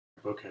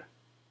ParentBooker.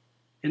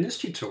 In this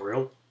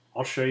tutorial,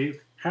 I'll show you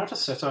how to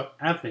set up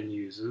admin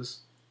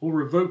users or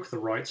revoke the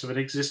rights of an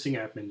existing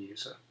admin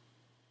user.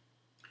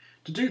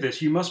 To do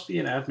this, you must be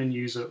an admin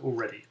user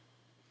already.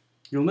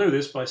 You'll know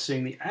this by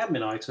seeing the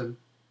admin item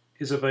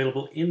is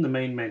available in the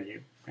main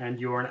menu, and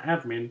you're an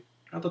admin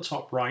at the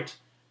top right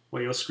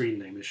where your screen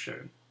name is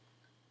shown.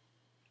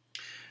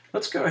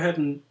 Let's go ahead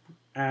and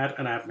add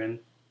an admin.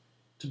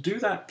 To do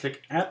that,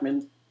 click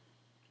Admin,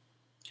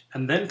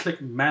 and then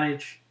click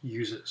Manage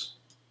Users.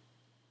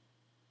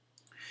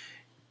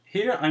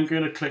 Here I'm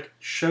going to click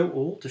Show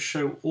All to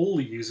show all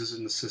the users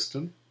in the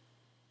system,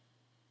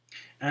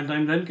 and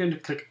I'm then going to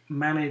click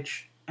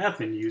Manage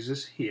Admin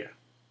Users here.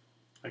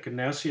 I can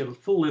now see a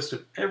full list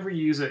of every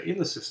user in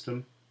the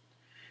system,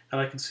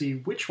 and I can see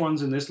which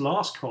ones in this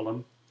last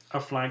column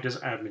are flagged as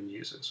admin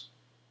users.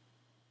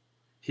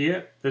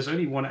 Here, there's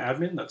only one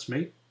admin, that's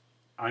me.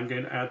 I'm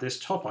going to add this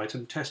top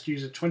item, test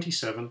user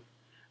 27,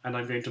 and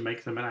I'm going to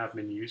make them an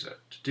admin user.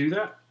 To do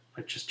that,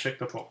 I just check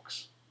the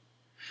box.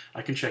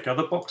 I can check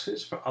other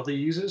boxes for other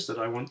users that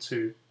I want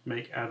to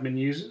make admin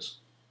users.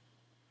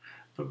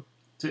 But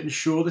to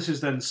ensure this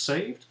is then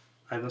saved,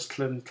 I must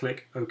then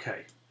click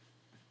OK.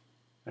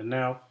 And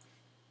now,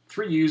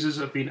 3 users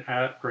have been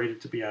upgraded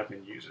to be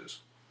admin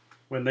users.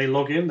 When they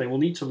log in, they will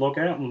need to log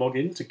out and log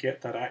in to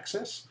get that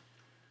access.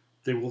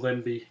 They will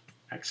then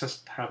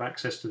have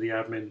access to the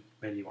admin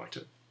menu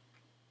item.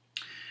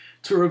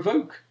 To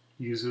revoke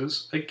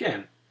users,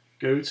 again,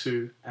 go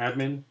to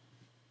Admin,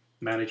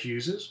 Manage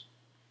Users,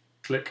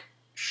 click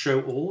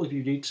Show All if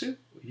you need to.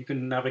 You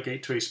can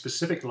navigate to a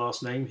specific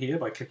last name here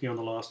by clicking on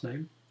the last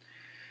name.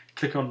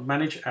 Click on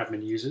Manage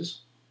Admin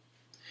Users,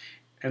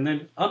 and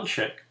then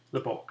uncheck the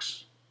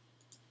box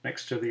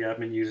next to the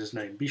admin user's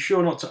name. Be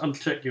sure not to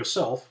uncheck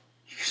yourself,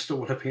 you still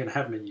want to be an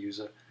admin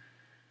user,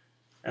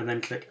 and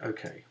then click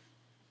OK.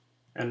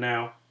 And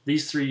now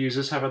these 3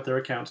 users have had their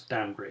accounts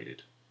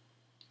downgraded.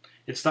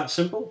 It's that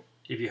simple.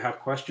 If you have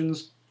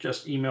questions,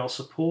 just email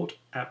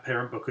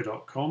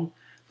support@parentbooker.com,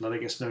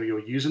 letting us know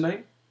your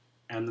username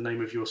and the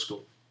name of your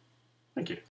school. Thank you.